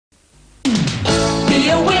Be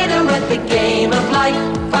a winner at the game of life.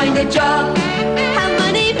 Find a job, have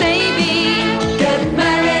money, maybe. Get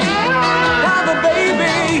married, have a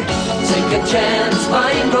baby. Take a chance,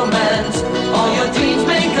 find romance. All your dreams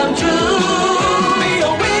may come true. Be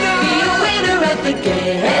a winner at the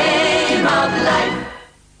game of life.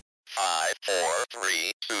 5, 4,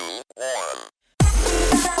 3, 2, 1.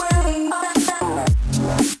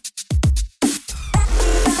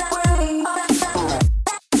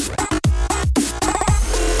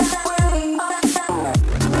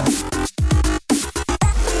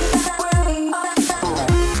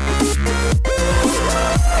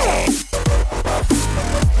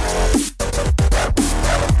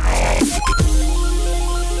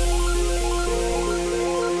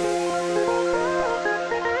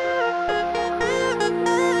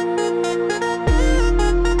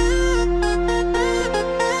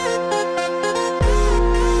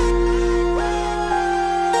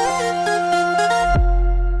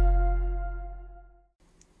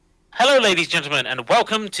 Hello, ladies and gentlemen, and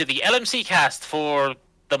welcome to the LMC cast for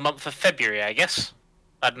the month of February, I guess.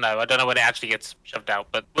 I don't know when it actually gets shoved out,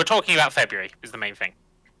 but we're talking about February, is the main thing.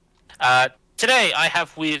 Today, I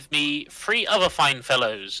have with me 3 other fine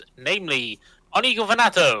fellows, namely Onigo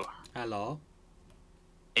Venato. Hello.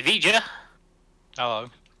 Evija. Hello.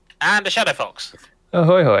 And the Shadow Fox.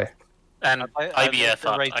 Ahoy hoy. And IBF.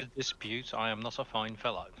 I dispute. I am not a fine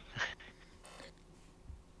fellow.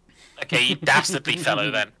 Okay, you dastardly fellow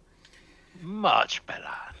then. Much better.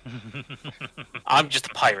 I'm just a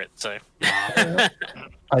pirate, so. I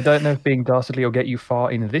don't know if being dastardly will get you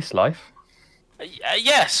far in this life.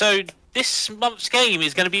 Yeah, so this month's game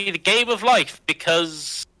is going to be the game of life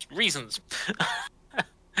because reasons.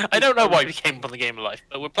 I don't know why we came up on the game of life,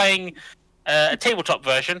 but we're playing a tabletop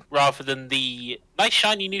version rather than the nice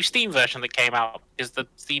shiny new Steam version that came out because the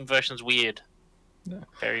Steam version's weird.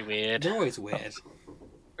 Very weird. They're always weird.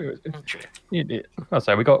 True. I'll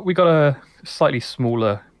say we got a slightly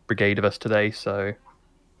smaller brigade of us today, so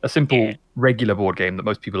a simple regular board game that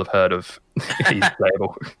most people have heard of is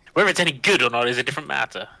playable. Whether it's any good or not is a different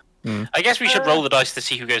matter. I guess we should roll the dice to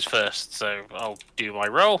see who goes first. So I'll do my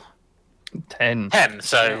roll. 10. 10.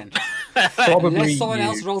 So 10. Probably Unless someone you.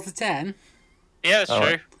 else rolls a 10. Yeah, that's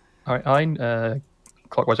true. All right, I'm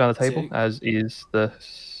clockwise down the table, 2. as is the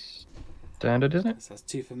standard, isn't it? So that's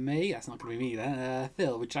 2 for me. That's not going to be me then.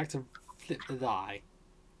 Phil, would you like to flip the die?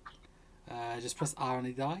 Just press R on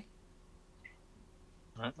the die.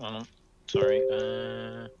 Right, hold on.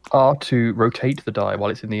 Sorry. R to rotate the die while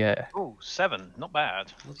it's in the air. Oh, 7. Not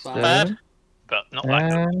bad. Not Bad. But not that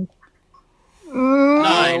good. And...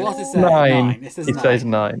 Nine. What is that? 9. It says It 9. says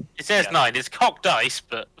 9. It says 9. It's cocked dice,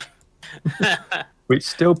 but Which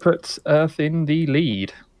still puts Earth in the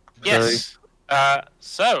lead. yes.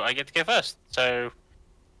 So I get to go first. So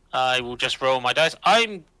I will just roll my dice.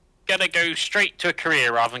 I'm gonna go straight to a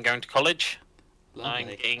career rather than going to college. I'm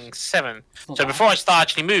Lovely. getting 7. Not So bad. before I start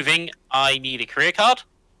actually moving, I need a career card.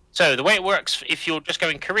 So the way it works, if you're just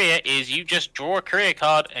going career, is you just draw a career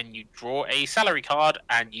card and you draw a salary card,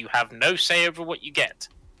 and you have no say over what you get.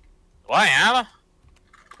 So I am.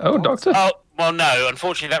 Oh, Doctor. Oh well, no.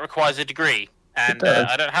 Unfortunately, that requires a degree, and does.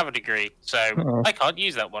 I don't have a degree, so Oh. I can't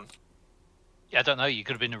use that one. Yeah, I don't know. You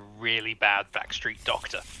could have been a really bad backstreet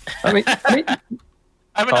doctor. I mean,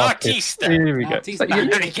 I'm an artist. artista. Here we go. Artista. So I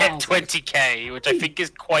you- only get 20k, which I think is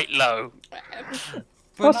quite low.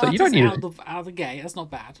 For Also, an you don't artist need out of the gate, that's not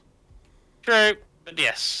bad. True, but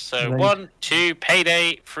yes. So Right. 1, 2,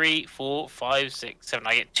 payday, 3, 4, 5, 6, 7.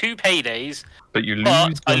 I get 2 paydays, but you lose.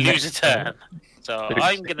 but I the lose a next turn. So Lose.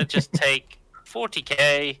 I'm gonna just take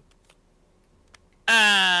 40k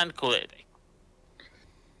and call it a day.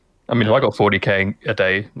 I mean, if I got 40k a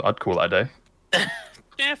day, I'd call that a day.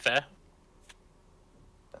 Yeah, fair.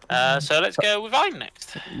 So let's go with Vine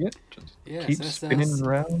next. Yep. Just Yeah, keep so let's, spinning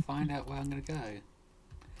around. find out where I'm going to go.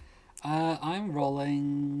 I'm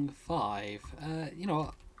rolling 5. You know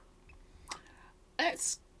what?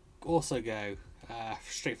 Let's also go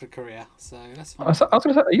straight for career. So that's I fine. was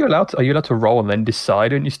going to say, are you allowed to roll and then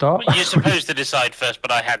decide when you start? Well, you're supposed to decide first,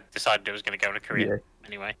 but I had decided I was going to go in a career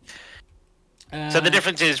anyway. So the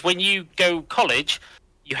difference is when you go college,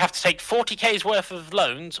 you have to take 40k's worth of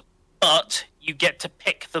loans, but you get to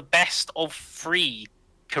pick the best of 3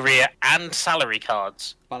 career and salary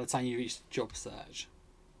cards. By the time you reach job search.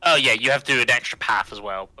 Oh yeah, you have to do an extra path as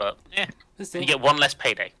well, but yeah, Let's do you get 1 less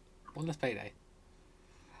payday. one less payday.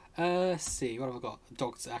 Let's see, what have I got?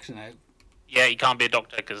 Doctor, actually no. Yeah, you can't be a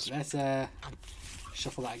doctor because Let's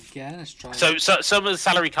shuffle that again. Let's try. so some of the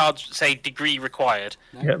salary cards say degree required.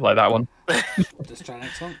 No, Yeah, like that one. Let's try the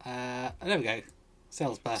next one. There we go.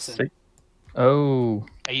 Salesperson. See? Oh,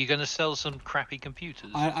 Are you going to sell some crappy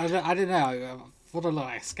computers? I don't know. What do I look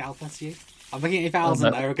like? A scalper to you? I'm looking at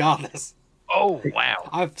 8,000 though, regardless. Oh, wow.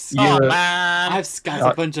 I've Yeah. Oh man! I've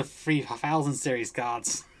scalped a bunch of 3000 series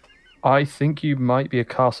cards. I think you might be a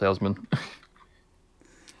car salesman.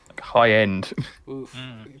 Like high end. Oof.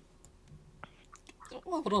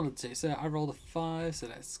 What would I want to do? So I rolled a 5, so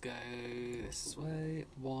let's go this way.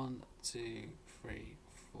 1, 2, 3,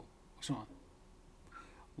 4. Which one?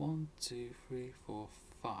 1, 2, 3, 4,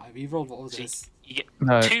 5. You rolled, what was So this? you get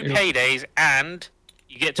No, 2 it'll- paydays, and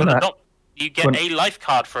you get to Well, no. adopt. You get Well- a life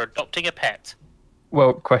card for adopting a pet.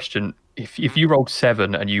 Well, question: if you rolled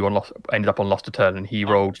 7 and you ended up on Lost to Turn, and he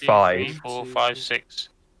rolled 2, 3, 5, 4, 5, 6.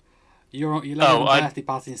 You're landed on I- birthday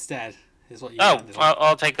party instead, is what you Oh, landed on.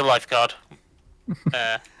 I'll take the life card.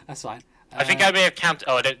 That's fine. I think I may have counted.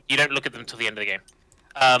 Oh, I don't. You don't look at them till the end of the game.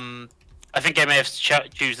 I think I may have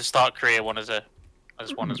choose the start career one as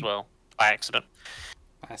one as well by accident.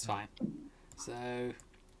 That's fine. So,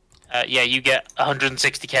 Yeah, you get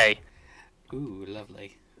 160k, ooh,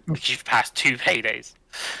 lovely. which you've passed 2 paydays,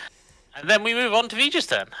 and then we move on to Vija's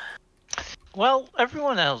turn. Well,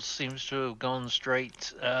 everyone else seems to have gone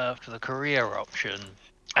straight for the career option.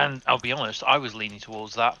 And I'll be honest, I was leaning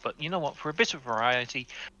towards that. But you know what? For a bit of variety,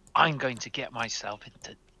 I'm going to get myself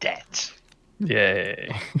into debt. yay!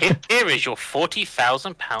 Here is your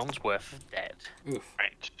 £40,000 worth of debt. Oof.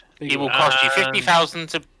 Right. Big It will one. cost you 50,000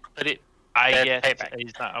 to put it. I Pay get back.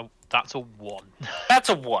 that's a 1. That's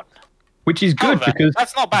a 1. Which is good However, because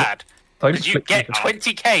that's not bad. those Because you flick- get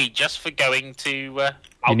 20k just for going to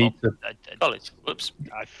you need to college. Whoops.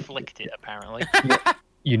 I flicked it apparently.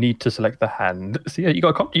 select the hand. So yeah, you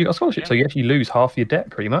got a scholarship, so you actually lose half your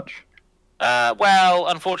debt pretty much. Well,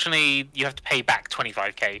 unfortunately, you have to pay back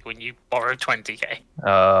 25k when you borrow 20k.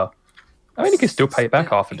 I mean, you can still pay back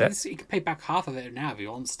half the debt. He can pay back half of it now if he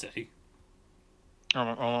wants to.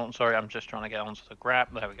 Oh, sorry, I'm just trying to get onto the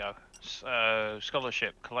grab. There we go. So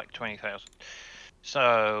scholarship, collect 20,000.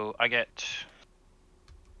 So I get.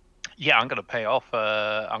 Yeah, I'm gonna pay off.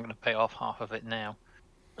 I'm gonna pay off half of it now.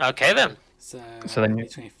 Okay, then. So then you-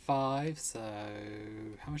 25. So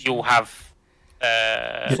how much? You'll have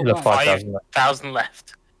You'll have 5,000 left. 5,000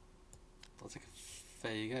 left. I'll take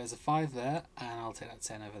there you go. There's a 5 there, and I'll take that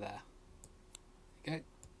 10 over there. Okay.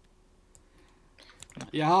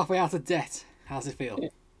 You're halfway out of debt. How's it feel?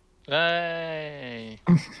 Hey.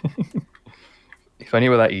 If only it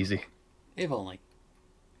were that easy. If only.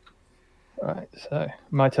 Right, so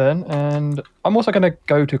my turn, and I'm also going to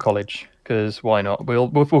go to college because why not? We'll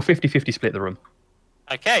 50-50 split the room.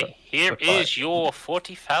 Okay, here So five. is your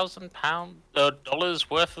 $40,000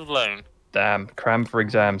 worth of loan. Damn, cram for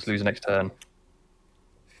exams, lose next turn.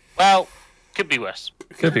 Well, could be worse.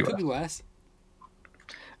 Could be Could worse. be worse.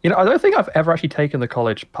 You know, I don't think I've ever actually taken the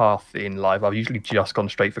college path in life. I've usually just gone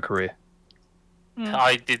straight for career.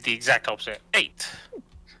 I did the exact opposite. 8.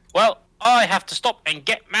 Well, I have to stop and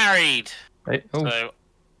get married. Hey, oh, So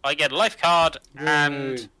I get a life card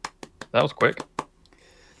and... Woo. that was quick.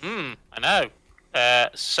 I know.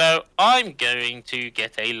 So I'm going to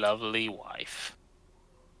get a lovely wife.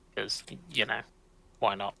 Because, you know,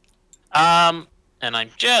 why not? And I'm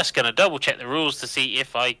just going to double check the rules to see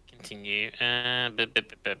if I continue. Get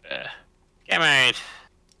married.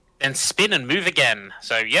 Then spin and move again.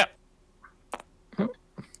 So, yep.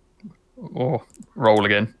 Or roll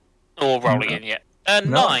again. Or roll again, yeah.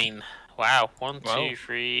 9. Wow. 1, Wow. 2,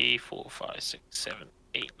 3, 4, 5, 6, 7,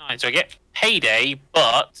 8, 9. So I get payday,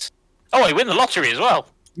 but... Oh, I win the lottery as well.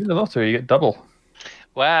 You win the lottery, you get double.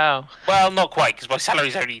 Wow. Well, not quite, because my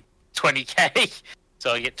salary's only 20k.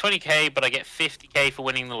 So I get 20k, but I get 50k for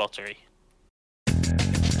winning the lottery.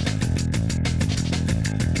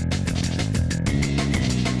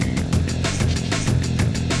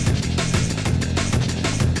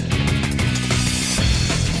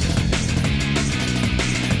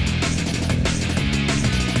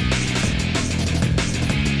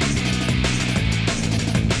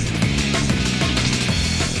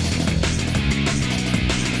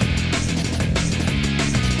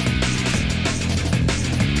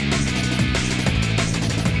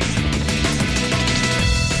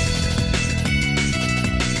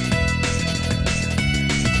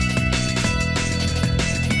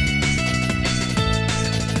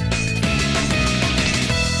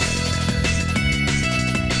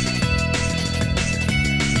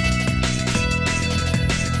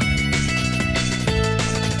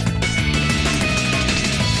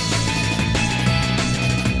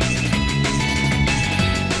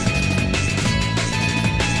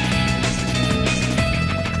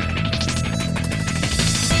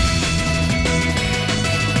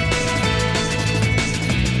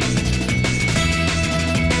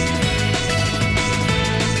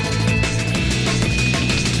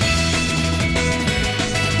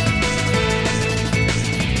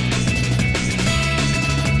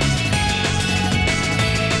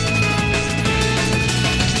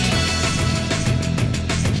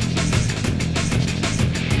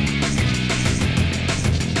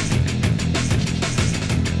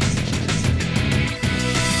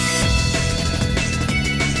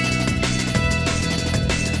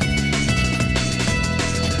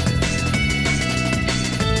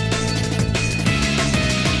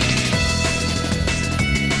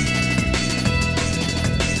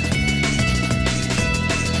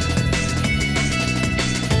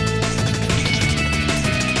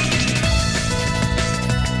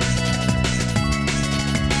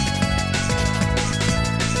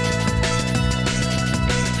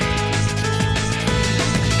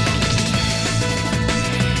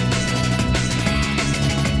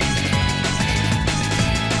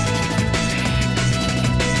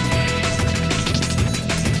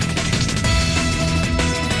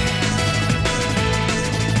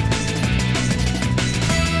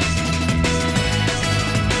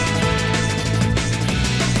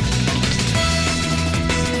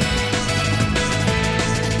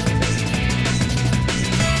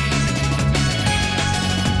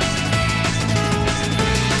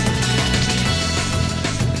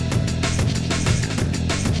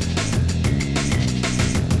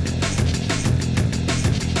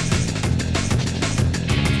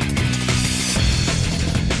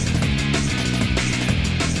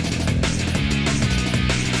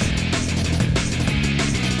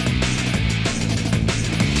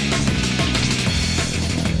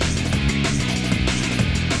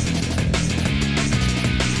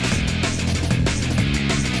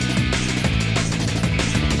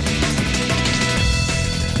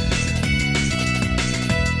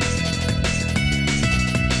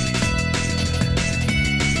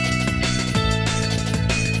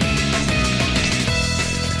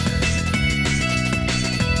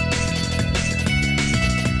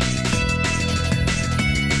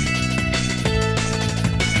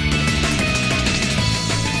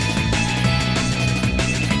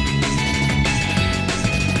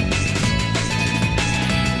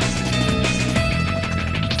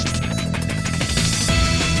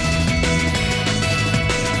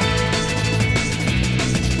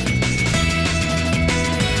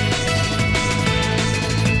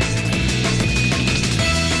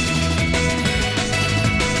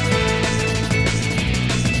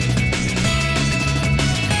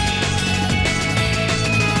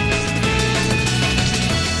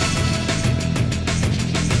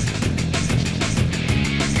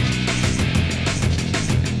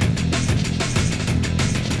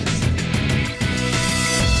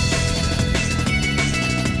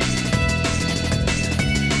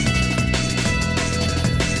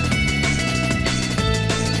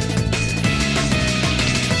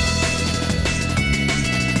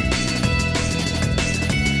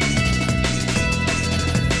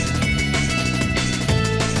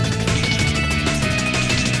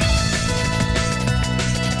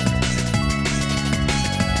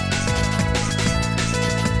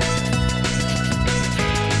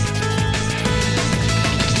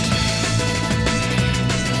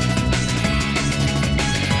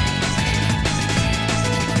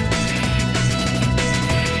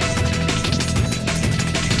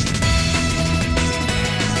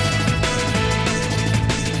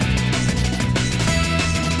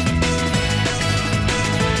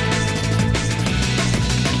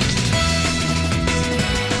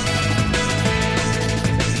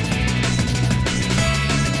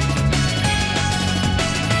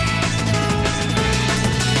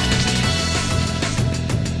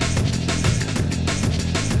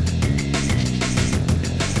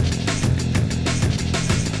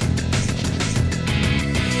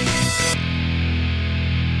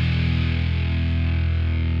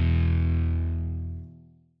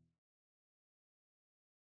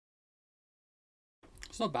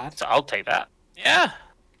 It's not bad. So I'll take that. Yeah.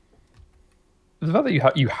 The fact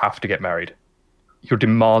that you have to get married. You're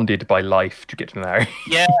demanded by life to get married.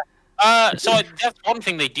 Yeah. That's one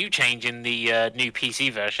thing they do change in the new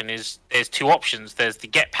PC version is there's two options. There's the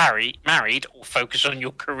get married or focus on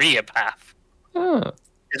your career path. Ah,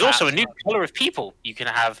 There's also a new color of people. You can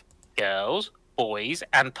have girls, boys,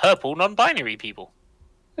 and purple non-binary people.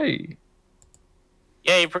 hey,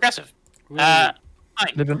 Yay, progressive. Ooh. Fine.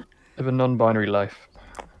 live a non-binary life.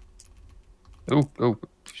 Oh,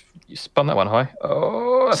 you spun that one high.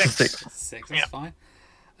 Oh, that's a 6. 6, that's Yeah. fine.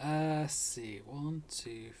 Let's see. 1,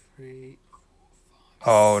 2, 3, 4, 5,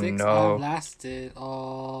 Oh, 6. no. I've lasted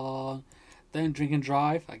on. Don't drink and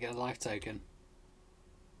drive. I get a life token.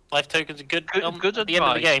 Life tokens are good. Good- good at the end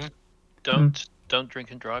of the advice. game. Don't drink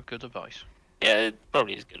and drive. Good advice. Yeah, it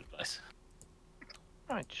probably is good advice.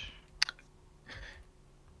 Right.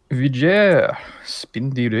 Viger, spin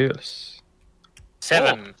the rails.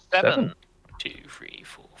 7. 7. 2, 3,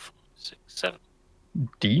 4, 5, 6, 7.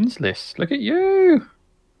 Dean's list. Look at you.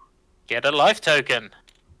 Get a life token.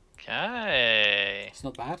 Okay. It's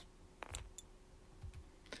not bad.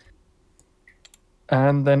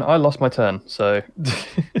 And then I lost my turn, so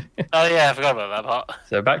Oh yeah, I forgot about that part.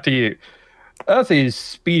 so back to you. Earth is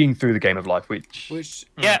speeding through the game of life, which Which,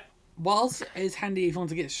 Yeah. whilst it's handy if you want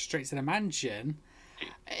to get straight to the mansion,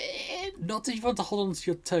 not if you want to hold on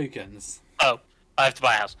to your tokens. Oh, I have to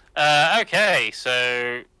buy a house. Okay,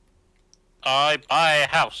 so I buy a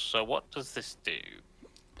house. So what does this do?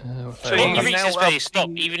 So When you you reach now this have phase, stop.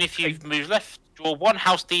 Even if you've moved left, draw one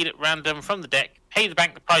house deed at random from the deck. Pay the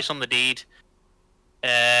bank the price on the deed.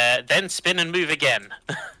 Then spin and move again.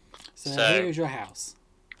 So, So- here is your house.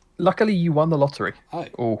 luckily you won the lottery. Oh,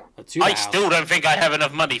 Oh, a 2 I house. still don't think I have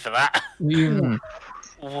enough money for that. you,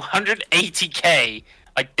 180k.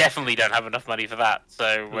 I definitely don't have enough money for that.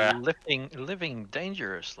 So Living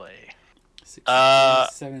dangerously. 60, Uh,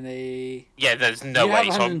 70. yeah, there's no you way.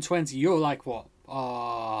 have So 120. You're like what?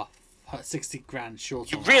 60 grand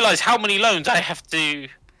short. you on that. realise how many loans I have to.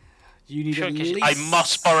 You need at showcase- least... I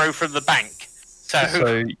must borrow from the bank.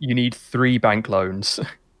 so you need 3 bank loans.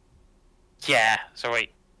 Yeah, so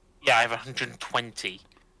wait. Yeah, I have 120.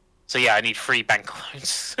 So yeah, I need 3 bank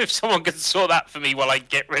loans. If someone can sort that for me while I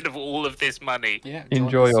get rid of all of this money. Yeah,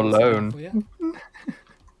 Enjoy your sorts it out loan. for you.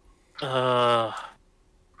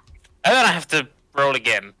 And then I have to roll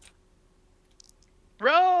again.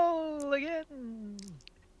 Roll again.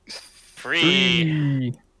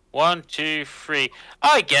 3. 1, 2, 3.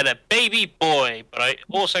 I get a baby boy, but I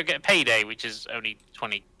also get payday, which is only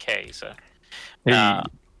 20k, so. Hey,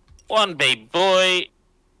 1 baby boy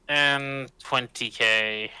and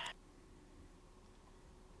 20k.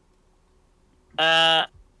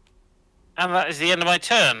 And that is the end of my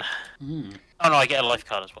turn. Mm. Oh no, I get a life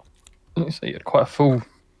card as well. so you had quite a full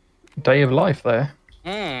day of life there.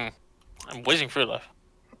 I'm whizzing through life.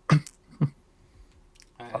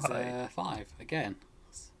 That's 5 again.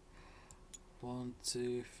 1,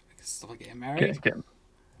 2. Stop getting married. Get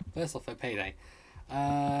First off, a payday.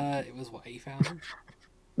 It was what, 8,000?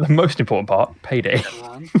 the most important part, payday.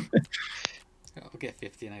 1. I'll get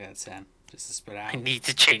 50 and I get 10 just to spread out. I need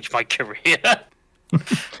to change my career.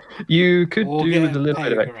 You could Or do get with a little pay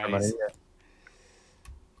bit of extra money. raise.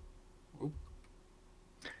 Yeah.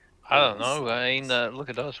 I don't know. I mean, look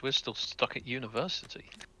at us. We're still stuck at university.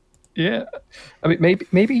 Yeah, I mean,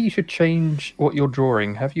 maybe you should change what you're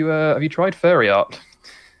drawing. Have you tried fairy art?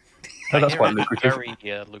 Oh, that's I quite hear it's lucrative.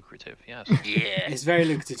 Very lucrative. Yes. Yeah. It's very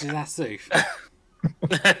lucrative, just ask Soof.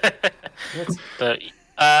 What?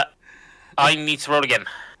 But, I need to roll again.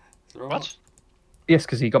 What? Yes,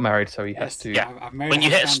 because he got married, so he has Yes, to. Yeah. I've married When you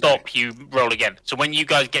hit Alexander. stop, you roll again. So when you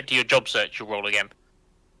guys get to your job search, you'll roll again.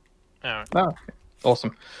 Alright. Oh,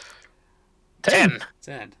 awesome. 10.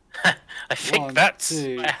 10. I think 1, that's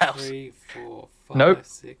 2, my house. 3, 4, 5, Nope.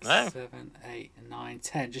 6, No. 7, 8, 9,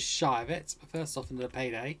 10. Just shy of it. But first off, into the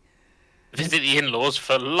payday. Visit the in-laws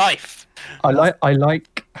for life. I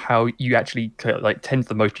like how you actually like 10's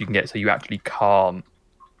the most you can get, so you actually can't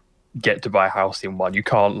get to buy a house in one. You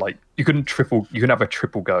can't you couldn't have a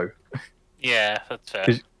triple go Yeah, that's fair.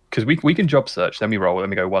 because we can job search, then we roll, then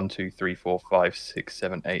we go 1, 2, 3, 4, 5, 6,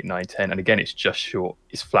 7, 8, 9, 10, and again it's just short.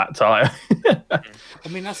 It's flat tire. I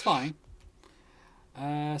mean, that's fine.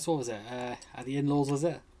 So what was it? At the in-laws, was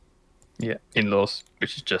it? Yeah, in-laws,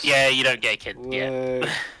 which is just Yeah, you don't get a kid. Yeah. Whoa.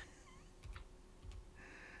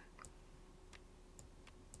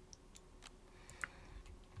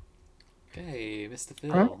 Okay, Mr.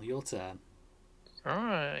 Phil, Alright. your turn.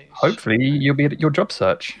 Alright. Hopefully you'll be at your job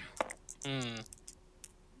search. Mm.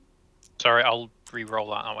 Sorry, I'll re-roll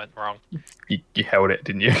that. I went wrong. You held it,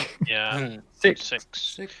 didn't you? Yeah. Hmm. 6. 6.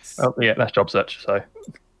 6. Oh, yeah, that's job search. So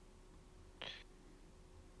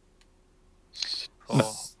 4,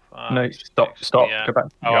 No. 5, no, 6, stop. Yeah. Go back.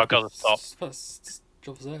 Oh, I've got to stop.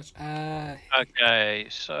 Job search. Okay,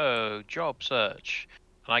 so job search,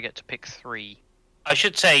 and I get to pick 3. I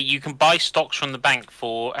should say you can buy stocks from the bank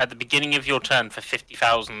for at the beginning of your turn for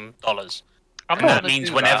 $50,000, I'm and that gonna means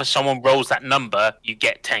do whenever that. someone rolls that number, you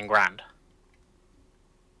get 10 grand.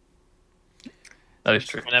 That is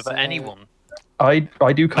true. Whenever So- anyone. I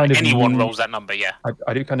do kind of Anyone need, rolls that number, yeah.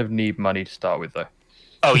 I do kind of need money to start with though.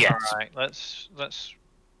 Oh yes, All right, let's.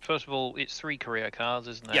 First of all, it's 3 career cards,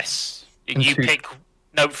 isn't it? yes. And And you 2. pick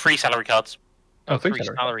 3 salary cards, Oh, 3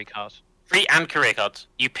 salary. salary cards. 3 and career cards.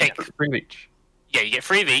 You pick, 3 each. yeah, you get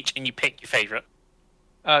 3 of each, and you pick your favorite.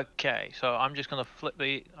 Okay, so I'm just gonna flip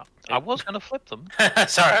the. I was gonna flip them.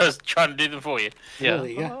 Sorry, I was trying to do them for you. Yeah. There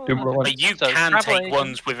you go. Oh, Do them all at But you So can travel take agent-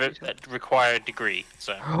 ones with a required degree.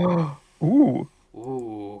 So, Ooh.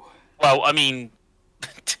 Ooh. well, I mean,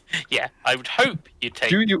 yeah, I would hope you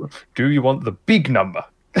take. Do you want the big number?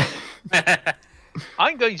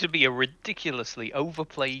 I'm going to be a ridiculously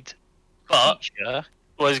overplayed But teacher.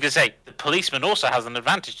 well, I was going to say, the policeman also has an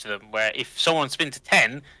advantage to them, where if someone spins to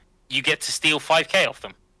 10, you get to steal 5k off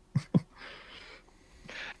them.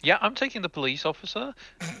 Yeah, I'm taking the police officer.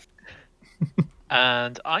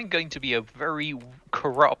 And I'm going to be a very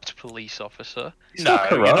corrupt police officer. It's No,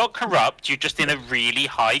 not you're corrupt. not corrupt. You're just in a really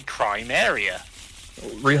high crime area.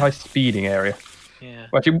 Really high speeding area. Yeah.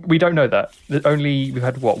 Well, actually, we don't know that. We've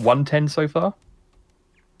had what 110 so far.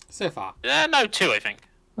 So far. No, 2, I think.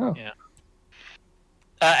 Oh. Yeah.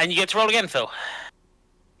 And you get to roll again, Phil.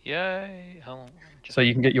 Yay. Hold on, just So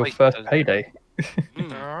you can get your wait first those- payday.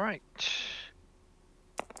 Mm. All right.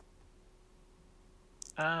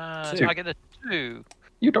 Two. I get a 2.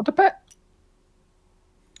 You Dr. Pet.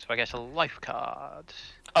 So I get a life card.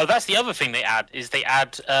 Oh, that's the other thing they add, is they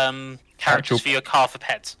add characters Actual- for your car for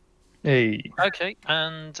pets. Hey. Okay,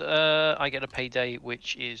 and I get a payday,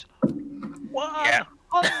 which is Yeah.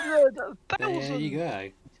 100,000. There you go.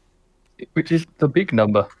 Which is the big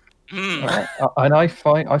number. Mm. And I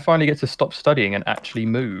finally get to stop studying and actually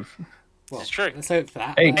move. Well, It's true. let's hope for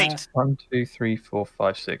that. 8. 1, 2, 3, 4,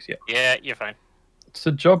 5, 6. Yeah. Yeah, you're fine. It's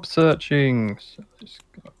a job searching. So just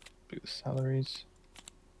gotta do the salaries.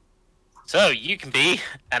 So you can be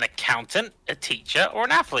an accountant, a teacher, or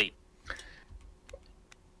an athlete.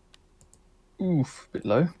 Oof, a bit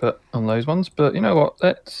low, but on those ones. But you know what?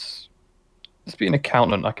 Let's be an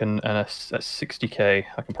accountant. I can, and at 60k,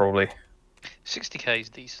 I can probably. 60k is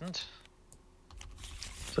decent.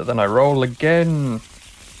 So then I roll again.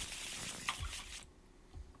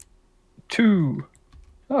 2.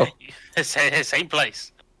 Oh, Same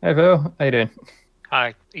place. hey Phil, how you doing? Hi,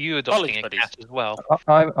 are you adopting a buddies. cat as well?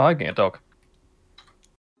 I get a dog.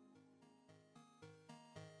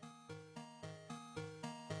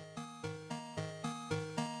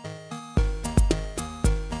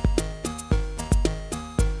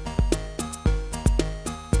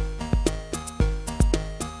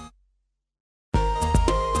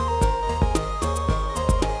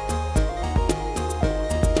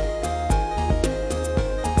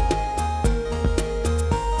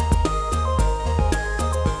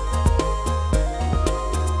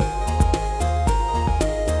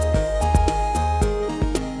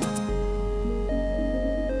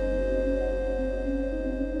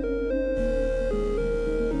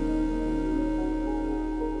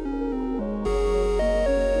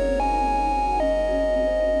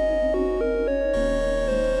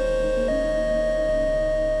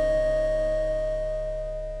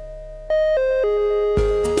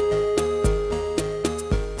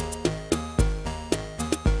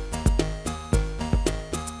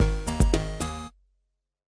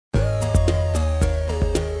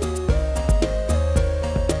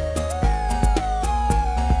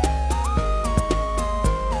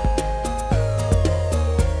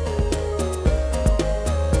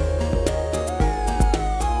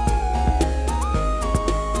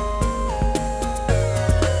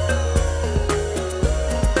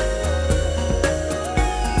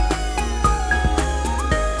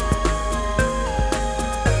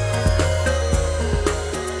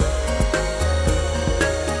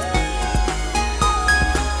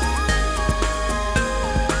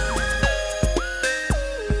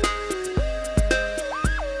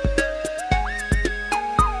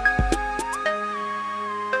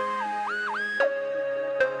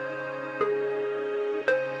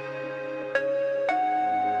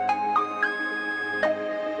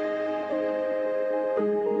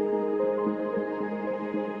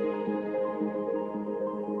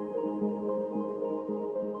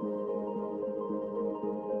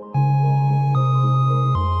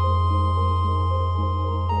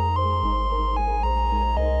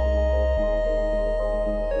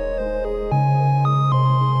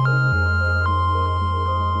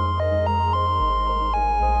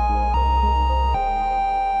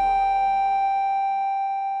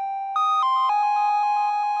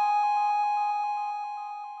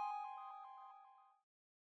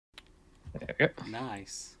 There we go.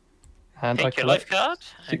 Nice. And Take I your life collect card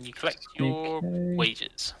and you collect your 60k.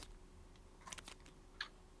 wages.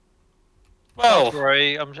 Don't Well,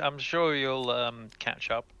 worry, I'm sure you'll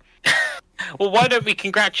catch up. why don't we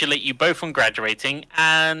congratulate you both on graduating,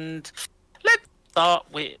 and let's start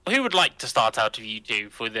with who would like to start out of you two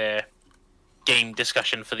for their game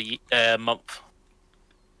discussion for the month.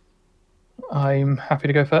 I'm happy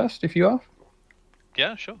to go first if you are.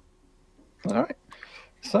 Yeah, sure. All right.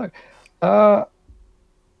 So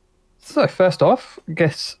first off, I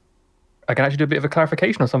guess I can actually do a bit of a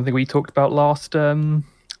clarification on something we talked about last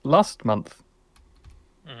month.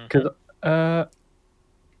 Because I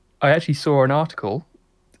actually saw an article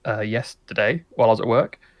yesterday while I was at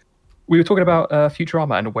work. We were talking about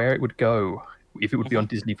Futurama and where it would go if it would be on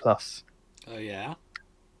Disney Plus. Oh yeah.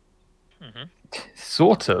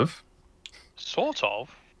 Sort of. Sort of.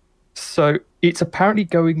 So it's apparently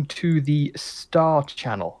going to the Star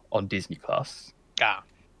Channel on Disney Plus, Ah.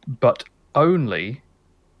 but only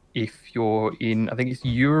if you're in, I think it's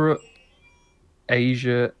Europe,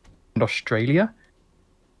 Asia, and Australia.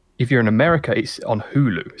 If you're in America, it's on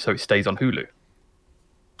Hulu, so it stays on Hulu.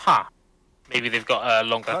 Huh. Maybe they've got a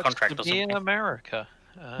longer That's contract to or be in something. America.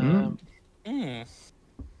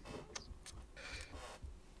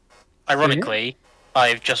 Ironically,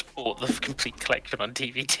 I've just bought the complete collection on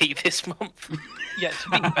DVD this month. Yeah, to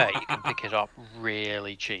be fair, you can pick it up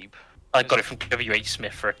really cheap. I got it from WH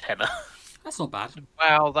Smith for a tenner. That's not bad.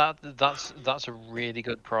 Wow, that's a really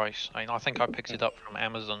good price. I think I picked it up from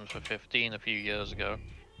Amazon for 15 a few years ago,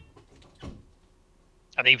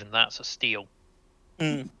 and even that's a steal.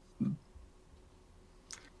 But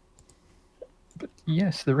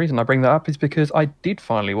yes, the reason I bring that up is because I did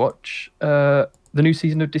finally watch the new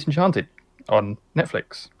season of Disenchanted on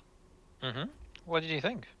Netflix. What did you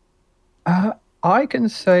think? I can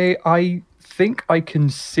say I think I can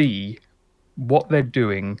see what they're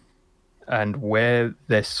doing and where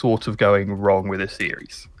they're sort of going wrong with the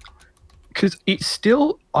series. Because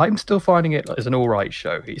I'm still finding it as an alright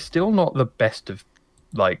show. It's still not the best of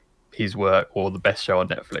like his work or the best show on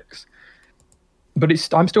Netflix, but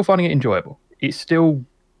I'm still finding it enjoyable. It's still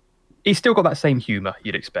got that same humor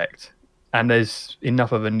you'd expect, and there's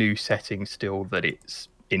enough of a new setting still that it's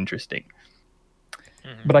interesting.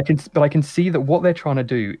 But I can see that what they're trying to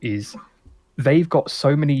do is they've got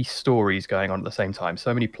so many stories going on at the same time,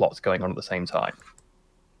 so many plots going on at the same time,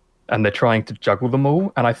 and they're trying to juggle them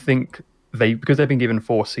all. And I think because they've been given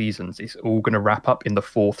 4 seasons, it's all going to wrap up in the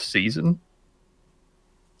 4th season.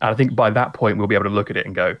 And I think by that point we'll be able to look at it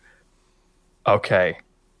and go, okay,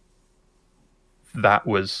 that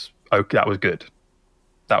was good.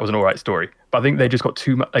 That was an all right story. But I think they just got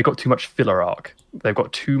too much. They got too much filler arc. They've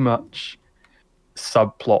got too much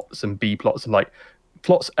subplots and B plots, and like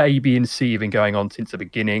plots A, B, and C have been going on since the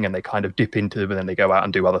beginning, and they kind of dip into them, and then they go out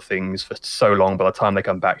and do other things for so long. By the time they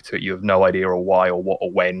come back to it, you have no idea or why or what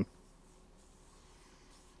or when.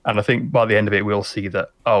 And I think by the end of it, we'll see that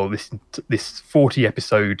this 40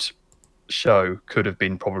 episode show could have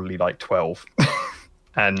been probably like 12,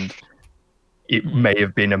 and it may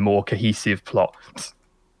have been a more cohesive plot,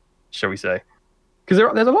 shall we say? Because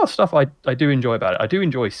there's a lot of stuff I do enjoy about it. I do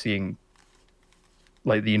enjoy seeing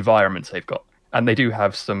like the environments they've got, and they do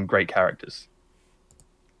have some great characters.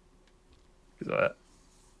 Because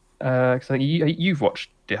I think you've watched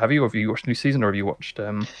it, have you? Or have you watched the new season, or have you watched?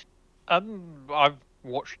 I've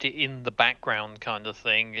watched it in the background, kind of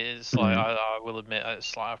thing. It's like I will admit,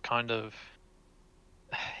 it's like I've kind of.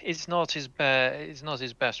 It's not his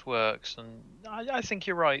best works, and I think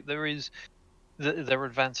you're right. They're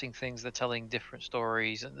advancing things. They're telling different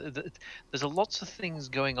stories. There's lots of things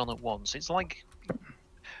going on at once. It's like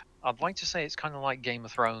I'd like to say it's kind of like Game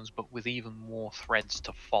of Thrones, but with even more threads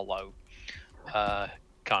to follow,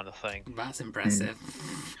 kind of thing. That's impressive.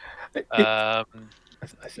 I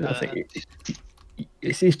think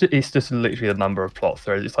it's just literally the number of plot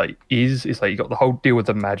threads. It's like you got the whole deal with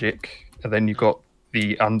the magic, and then you've got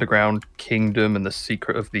the underground kingdom and the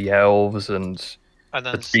secret of the elves and then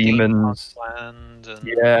the demons. Land and...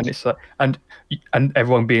 Yeah, and it's like and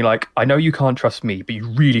everyone being like, I know you can't trust me, but you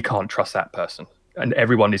really can't trust that person. And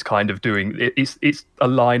everyone is kind of doing it's a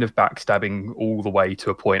line of backstabbing all the way to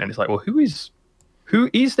a point, and it's like, well, who is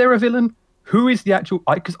there a villain? Who is the actual?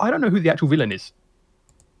 Because I don't know who the actual villain is.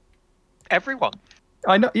 Everyone.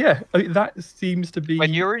 I know, yeah. That seems to be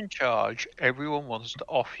When you're in charge, everyone wants to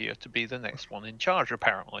off you to be the next one in charge.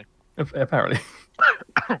 Apparently. apparently.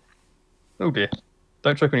 Oh dear!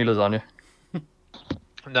 Don't choke on your lasagna.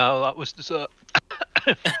 No, that was dessert.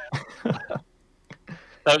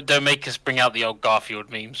 Don't make us bring out the old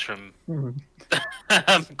Garfield memes from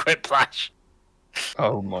Quiplash.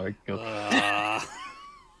 Oh my god! Uh,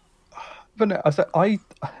 But no, I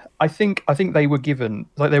think they were given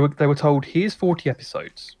like they were told here's 40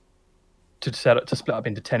 episodes to split up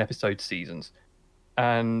into 10 episode seasons,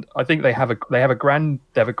 and I think they have a grand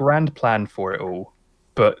plan for it all,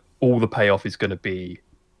 but all the payoff is going to be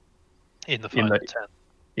In the In final the- 10.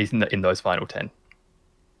 is in those final 10.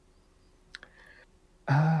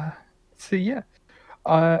 So yeah,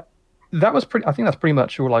 that was pretty. I think that's pretty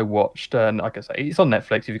much all I watched. And like I say, it's on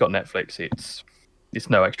Netflix. If you've got Netflix, it's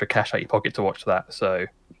no extra cash out your pocket to watch that. So,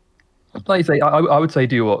 like you say, I would say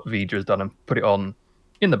do what Vidra has done and put it on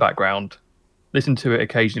in the background, listen to it,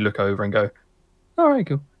 occasionally look over and go, all right,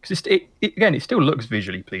 cool. Because it still looks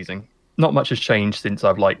visually pleasing. Not much has changed since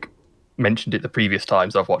I've mentioned it the previous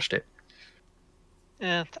times I've watched it.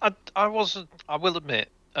 Yeah, I wasn't. I will admit,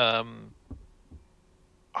 I'm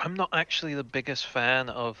not actually the biggest fan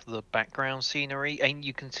of the background scenery, and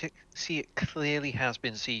you can see it clearly has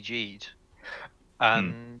been CG'd,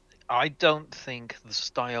 and I don't think the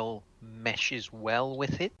style meshes well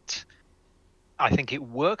with it. I think it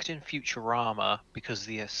worked in Futurama because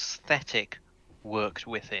the aesthetic worked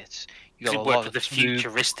with it. You got It a worked lot with of the smooth,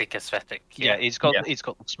 futuristic aesthetic. yeah, it's got Yeah. it's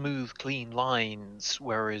got smooth, clean lines,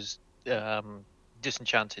 whereas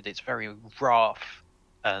Disenchanted, it's very rough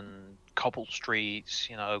and cobbled streets,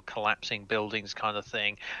 collapsing buildings kind of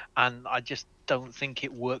thing, and I just don't think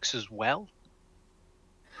it works as well.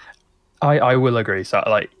 I will agree. So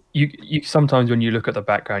you sometimes when you look at the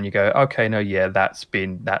background, you go, okay, no, yeah, that's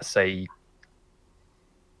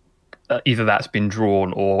either that's been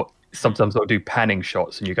drawn or sometimes they'll do panning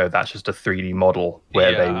shots and you go, that's just a 3D model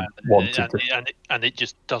where they wanted to. And it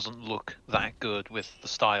just doesn't look that good with the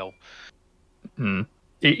style.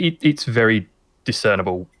 It's very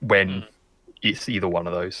discernible when it's either one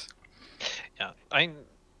of those. Yeah,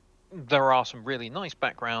 there are some really nice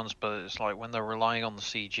backgrounds, but it's like when they're relying on the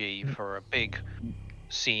CG for a big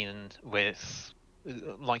scene with,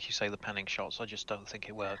 like you say, the panning shots, I just don't think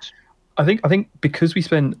it works. I think because we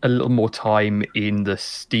spent a little more time in the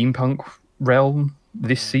steampunk realm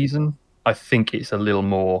this season, I think it's a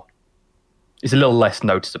little less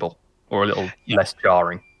noticeable or a little less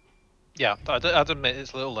jarring. Yeah, I'd admit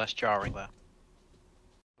it's a little less jarring there.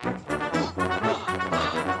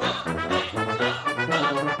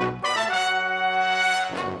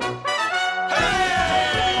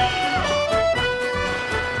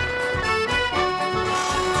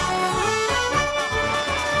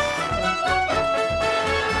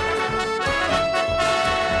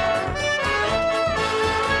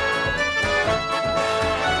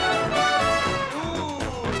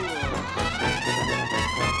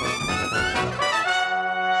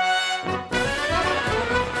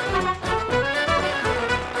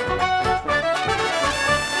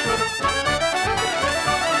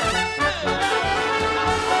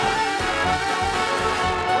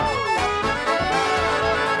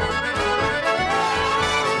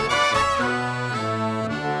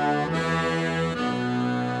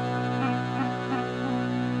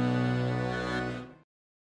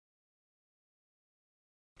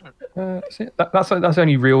 That's the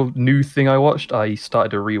only real new thing I watched. I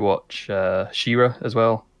started to rewatch She-Ra as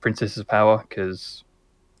well, Princesses of Power, because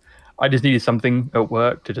I just needed something at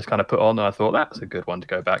work to just kind of put on, and I thought that's a good one to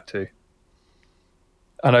go back to.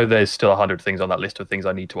 I know there's still 100 things on that list of things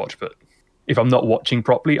I need to watch, but if I'm not watching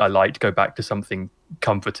properly, I like to go back to something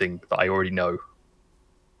comforting that I already know.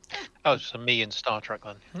 Oh, so me and Star Trek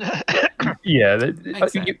then. Yeah, Makes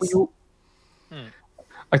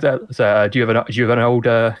sense. So, do you have an old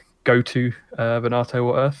go-to Venato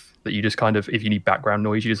or Earth that you just kind of, if you need background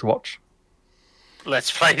noise, you just watch?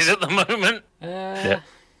 Let's Plays at the moment.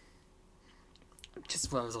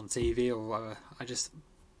 Just when I was on TV or whatever, I just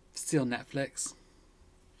see on Netflix.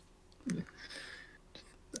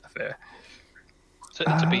 Fair. So,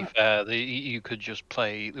 to be fair, you could just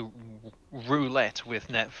play roulette with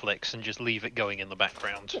Netflix and just leave it going in the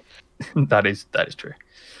background. That is true.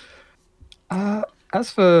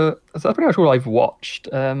 That's pretty much all I've watched.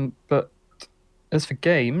 But as for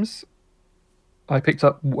games, I picked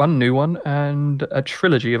up one new one and a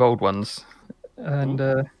trilogy of old ones. And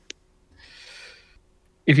I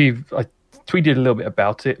tweeted a little bit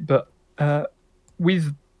about it, but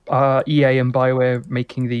with EA and BioWare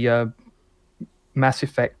making the Mass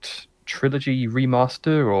Effect trilogy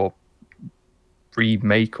remaster or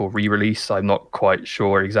remake or re-release, I'm not quite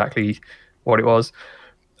sure exactly what it was.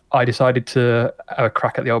 I decided to have a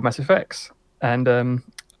crack at the old Mass Effects, and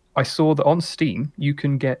I saw that on Steam you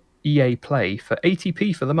can get EA Play for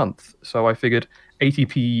 80p for the month. So I figured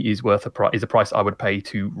 80p is worth is a price I would pay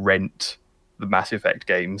to rent the Mass Effect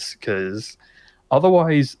games, because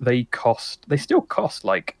Otherwise, they still cost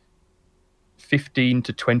like 15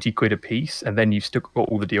 to 20 quid a piece, and then you've still got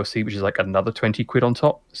all the DLC, which is like another 20 quid on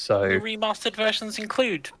top. So The remastered versions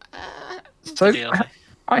include. So DLC.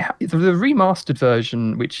 the remastered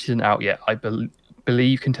version, which isn't out yet, I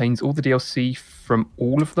believe contains all the DLC from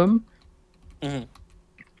all of them. Mhm.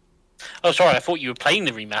 Oh, sorry, I thought you were playing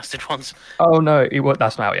the remastered ones. Oh no,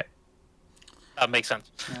 that's not out yet. That makes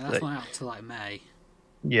sense. Yeah, that's not out till like May.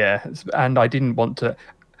 Yeah, and I didn't want to.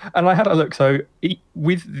 And I had a look. So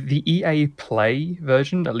with the EA Play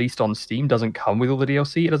version, at least on Steam, doesn't come with all the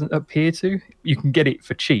DLC. It doesn't appear to. You can get it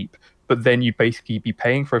for cheap, but then you basically be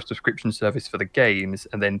paying for a subscription service for the games,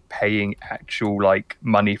 and then paying actual like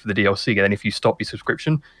money for the DLC. And then if you stop your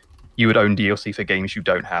subscription, you would own DLC for games you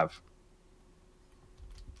don't have.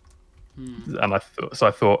 And I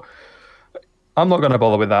thought, I'm not going to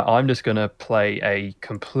bother with that. I'm just going to play a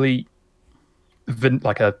complete,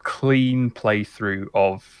 like a clean playthrough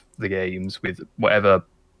of the games with whatever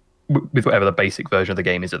the basic version of the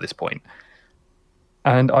game is at this point.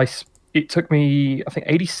 And it took me, I think,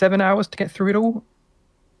 87 hours to get through it all,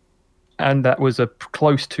 and that was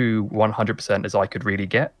close to 100% as I could really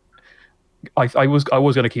get. I was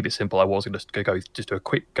going to keep it simple. I was going to just do a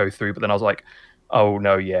quick go through, but then I was like, oh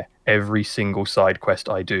no, yeah, every single side quest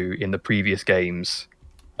I do in the previous games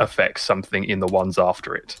affects something in the ones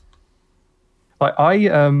after it. Like I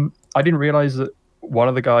didn't realize that one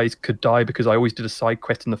of the guys could die because I always did a side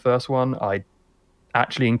quest in the first one. I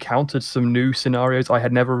actually encountered some new scenarios I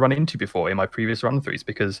had never run into before in my previous run-throughs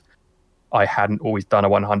because I hadn't always done a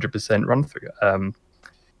 100% run-through.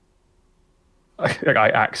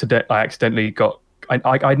 I accidentally got.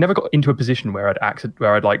 I'd never got into a position where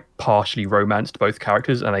I'd like partially romanced both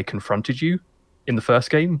characters and they confronted you in the first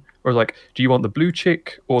game. Where I was like, do you want the blue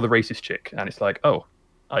chick or the racist chick? And it's like, oh,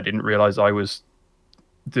 I didn't realize I was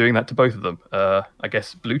doing that to both of them. I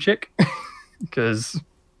guess blue chick, because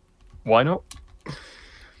why not?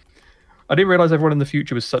 I didn't realize everyone in the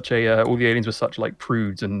future was such all the aliens were such like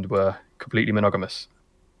prudes and were completely monogamous.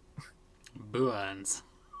 Buans.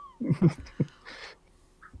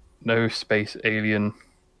 No space alien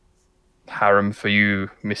harem for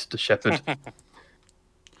you, Mr. Shepard.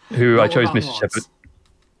 Who I chose Mr. Shepard.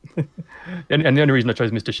 And the only reason I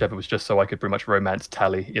chose Mr. Shepard was just so I could pretty much romance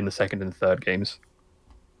Tally in the second and third games.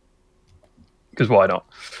 Because why not?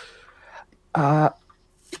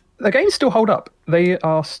 The games still hold up. They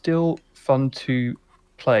are still fun to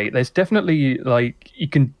play. There's definitely, like, you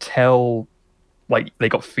can tell, like, they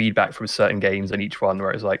got feedback from certain games in each one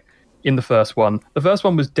where it's like, in the first one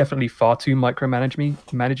was definitely far too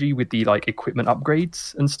micromanagey with the like equipment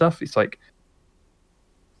upgrades and stuff. It's like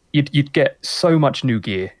you'd get so much new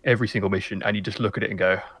gear every single mission, and you just look at it and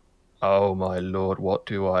go, "Oh my lord, what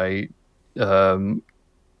do I don't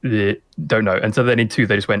know." And so then in 2,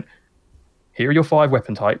 they just went, "Here are your 5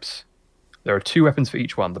 weapon types. There are 2 weapons for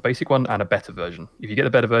each one: the basic one and a better version. If you get the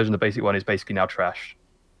better version, the basic one is basically now trash."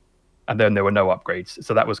 And then there were no upgrades,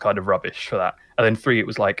 so that was kind of rubbish for that. And then 3, it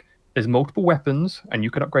was like, there's multiple weapons, and you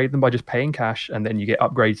can upgrade them by just paying cash, and then you get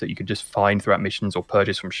upgrades that you can just find throughout missions or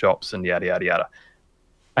purchase from shops, and yada, yada, yada.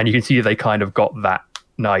 And you can see they kind of got that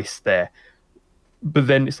nice there. But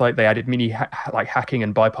then it's like they added like hacking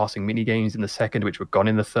and bypassing mini games in the second, which were gone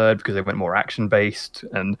in the third because they went more action-based.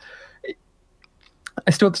 And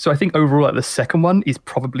so I think overall, like, the second one is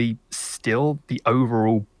probably still the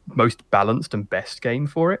overall most balanced and best game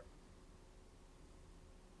for it.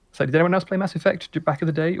 So did anyone else play Mass Effect back in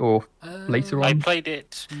the day or later on? I played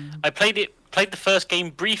it. Played the first game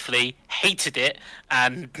briefly, hated it,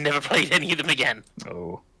 and never played any of them again.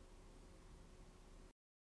 Oh.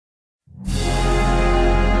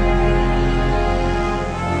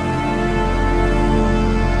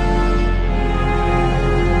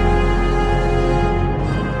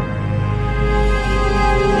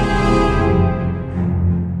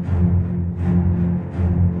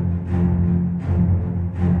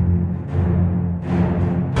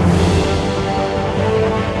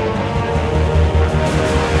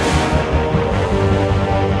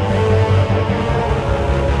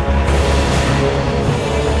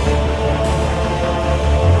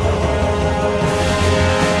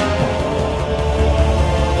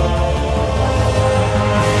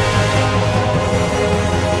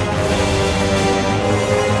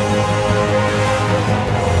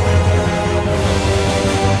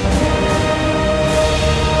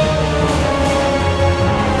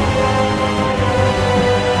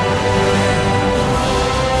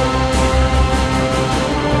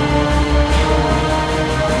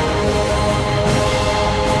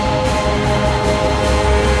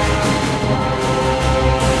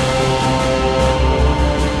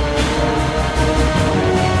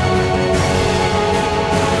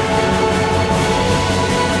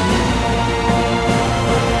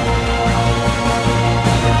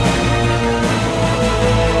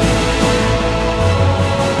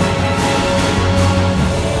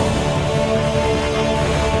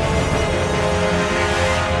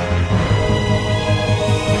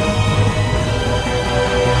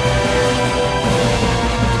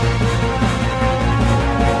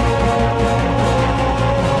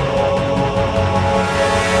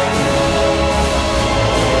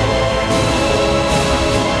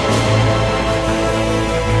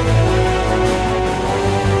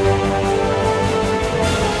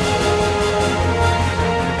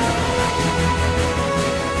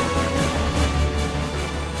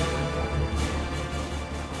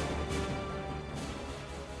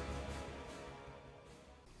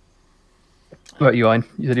 What about you, Ian?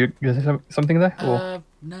 You said you were saying something there? Or?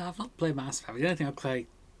 No, I've not played Mass Effect. The only thing I've played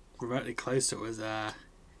remotely close to it was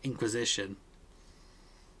Inquisition,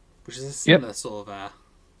 which is a similar sort of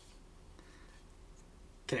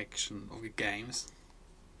connection of your games.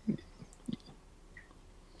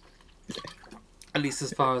 At least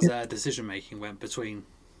as far as decision making went between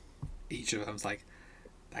each of them. It's like,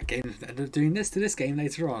 that game ended up doing this to this game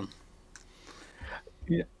later on.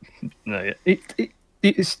 Yeah. No, yeah.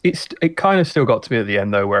 It kind of still got to me at the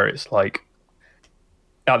end though, where it's like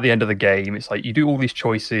at the end of the game, it's like you do all these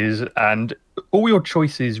choices, and all your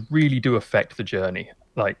choices really do affect the journey.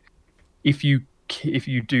 Like if you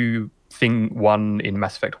do thing 1 in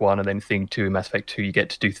Mass Effect 1 and then thing 2 in Mass Effect 2, you get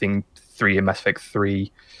to do thing 3 in Mass Effect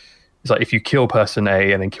 3. It's like if you kill person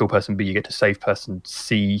A and then kill person B, you get to save person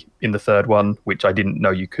C in the third one, which I didn't know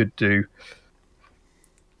you could do.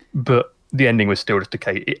 But the ending was still just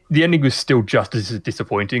okay. The ending was still just as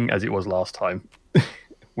disappointing as it was last time,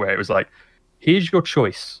 where it was like, here's your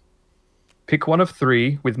choice. Pick one of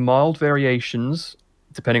 3 with mild variations,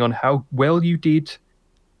 depending on how well you did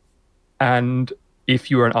and if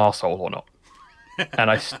you were an arsehole or not. And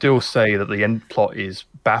I still say that the end plot is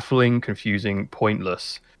baffling, confusing,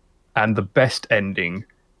 pointless. And the best ending,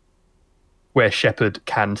 where Shepard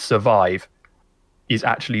can survive, is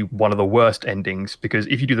actually one of the worst endings, because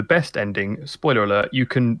if you do the best ending, spoiler alert, you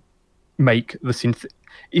can make the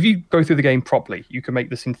if you go through the game properly, you can make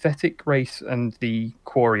the synthetic race and the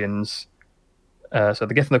Quarians, so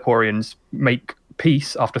the Geth and the Quarians, make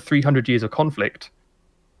peace after 300 years of conflict,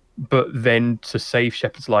 but then to save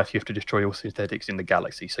Shepard's life, you have to destroy all synthetics in the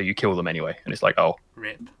galaxy, so you kill them anyway. And it's like, oh.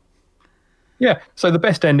 Rip. Yeah, so the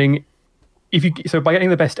best ending, by getting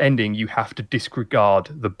the best ending, you have to disregard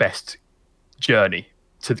the best journey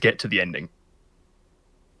to get to the ending,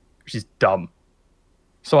 which is dumb.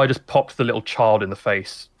 So I just popped the little child in the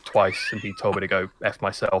face twice, and he told me to go F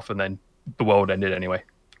myself, and then the world ended anyway.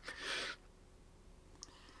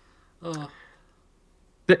 The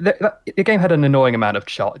game had an annoying amount of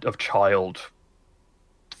child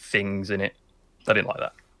things in it. I didn't like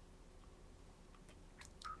that.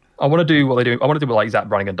 I want to do what they do. I want to do what like Zap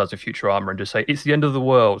Brannigan does in Futurama and just say, it's the end of the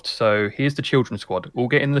world, so here's the children's squad. All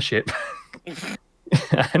get in the ship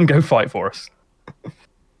and go fight for us.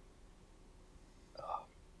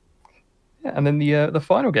 Yeah, and then the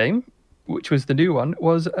final game, which was the new one,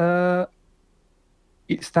 was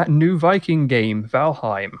it's that new Viking game,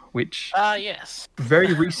 Valheim, which yes,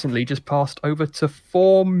 very recently just passed over to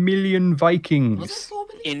 4 million Vikings. Was it 4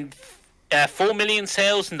 million? In 4 million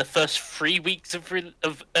sales in the first 3 weeks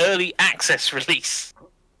of early access release.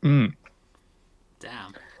 Mm.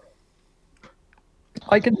 Damn.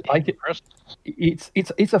 I can.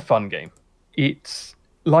 It's a fun game. It's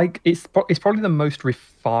probably the most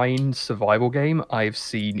refined survival game I've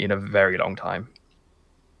seen in a very long time.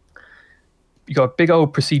 You got a big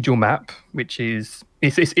old procedural map, which is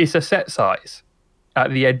it's a set size.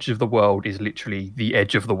 At the edge of the world is literally the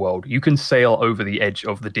edge of the world. You can sail over the edge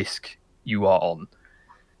of the disc you are on.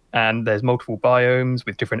 And there's multiple biomes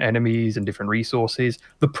with different enemies and different resources.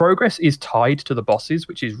 The progress is tied to the bosses,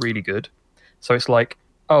 which is really good. So it's like,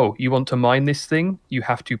 oh, you want to mine this thing? You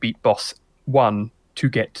have to beat boss 1 to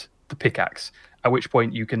get the pickaxe. At which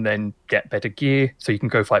point you can then get better gear. So you can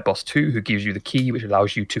go fight boss 2, who gives you the key, which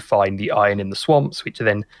allows you to find the iron in the swamps, which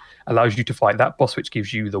then allows you to fight that boss, which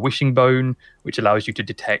gives you the wishing bone, which allows you to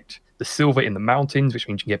detect the silver in the mountains, which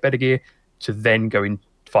means you can get better gear, to then go and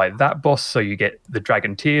fight that boss. So you get the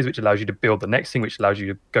dragon tears, which allows you to build the next thing, which allows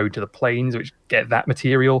you to go to the plains, which get that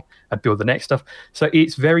material and build the next stuff. So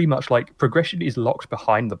it's very much like progression is locked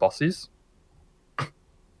behind the bosses,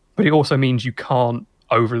 but it also means you can't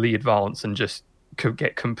overly advance and just could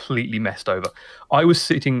get completely messed over. I was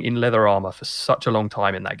sitting in leather armor for such a long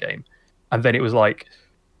time in that game, and then it was like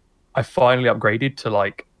I finally upgraded to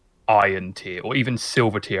like iron tier or even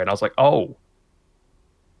silver tier, and I was like, oh,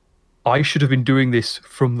 I should have been doing this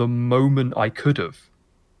from the moment I could have,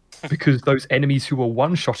 because those enemies who were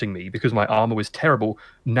one-shotting me because my armor was terrible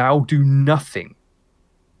now do nothing.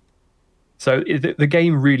 So the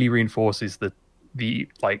game really reinforces the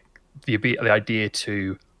idea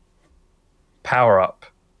to power up,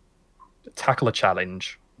 tackle a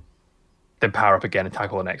challenge, then power up again and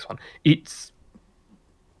tackle the next one. It's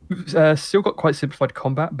still got quite simplified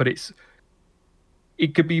combat, but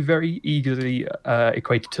it could be very easily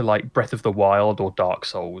equated to like Breath of the Wild or Dark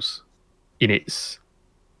Souls in its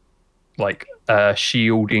like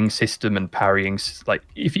shielding system and parrying. Like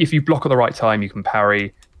if you block at the right time, you can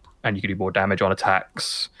parry and you can do more damage on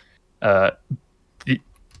attacks.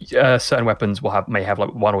 Certain weapons may have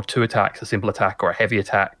like 1 or 2 attacks, a simple attack or a heavy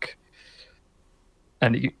attack,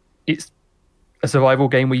 and a survival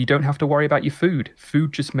game where you don't have to worry about your food.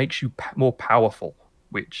 Food just makes you more powerful,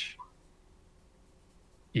 which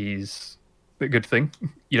is a good thing.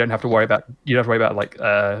 You don't have to worry about like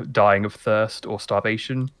dying of thirst or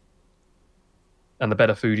starvation. And the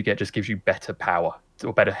better food you get just gives you better power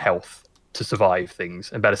or better health to survive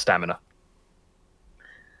things and better stamina.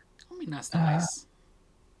 I mean, that's nice.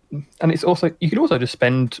 And it's also, you can also just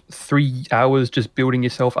spend 3 hours just building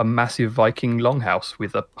yourself a massive Viking longhouse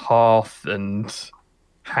with a hearth and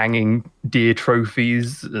hanging deer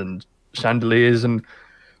trophies and chandeliers and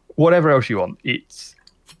whatever else you want. It's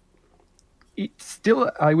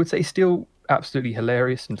still, I would say, still absolutely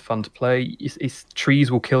hilarious and fun to play. It's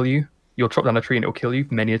trees will kill you. You'll chop down a tree and it'll kill you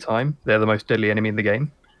many a time. They're the most deadly enemy in the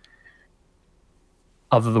game,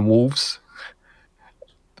 other than wolves.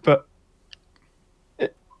 But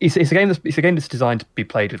it's a game that's designed to be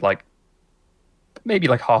played with like maybe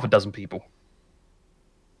like half a dozen people.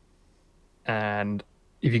 And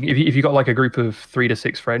if you got like a group of 3 to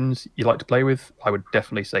 6 friends you like to play with, I would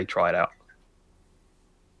definitely say try it out.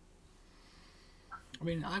 I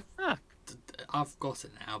mean, I've got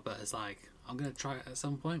it now, but it's like I'm gonna try it at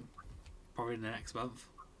some point, probably in the next month,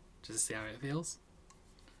 just to see how it feels.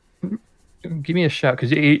 Give me a shout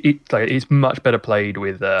because it's much better played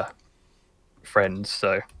with friends.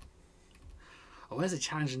 So, Oh, where's the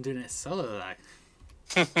challenge in doing it solo though?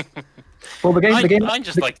 well, the game I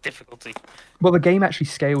just like difficulty. Well, the game actually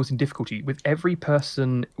scales in difficulty with every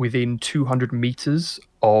person within 200 meters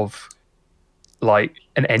of like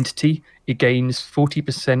an entity. It gains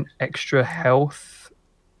 40% extra health,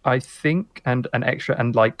 I think, and an extra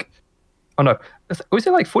and like, oh no, was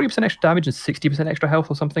it like 40% extra damage and 60% extra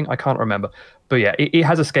health or something? I can't remember. But yeah, it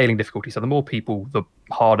has a scaling difficulty. So the more people, the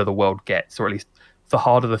harder the world gets, or at least the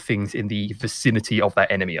harder the things in the vicinity of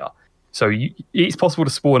that enemy are. So it's possible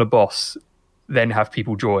to spawn a boss, then have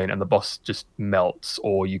people join, and the boss just melts.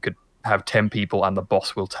 Or you could have 10 people, and the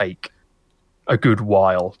boss will take a good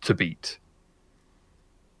while to beat.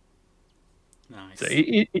 Nice. So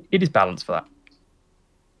it is balanced for that.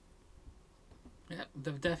 Yeah,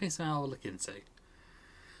 definitely something I'll look into.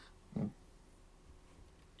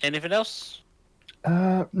 Anything else?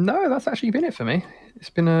 No, that's actually been it for me. It's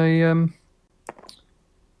been a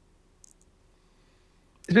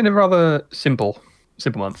rather simple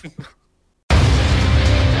month.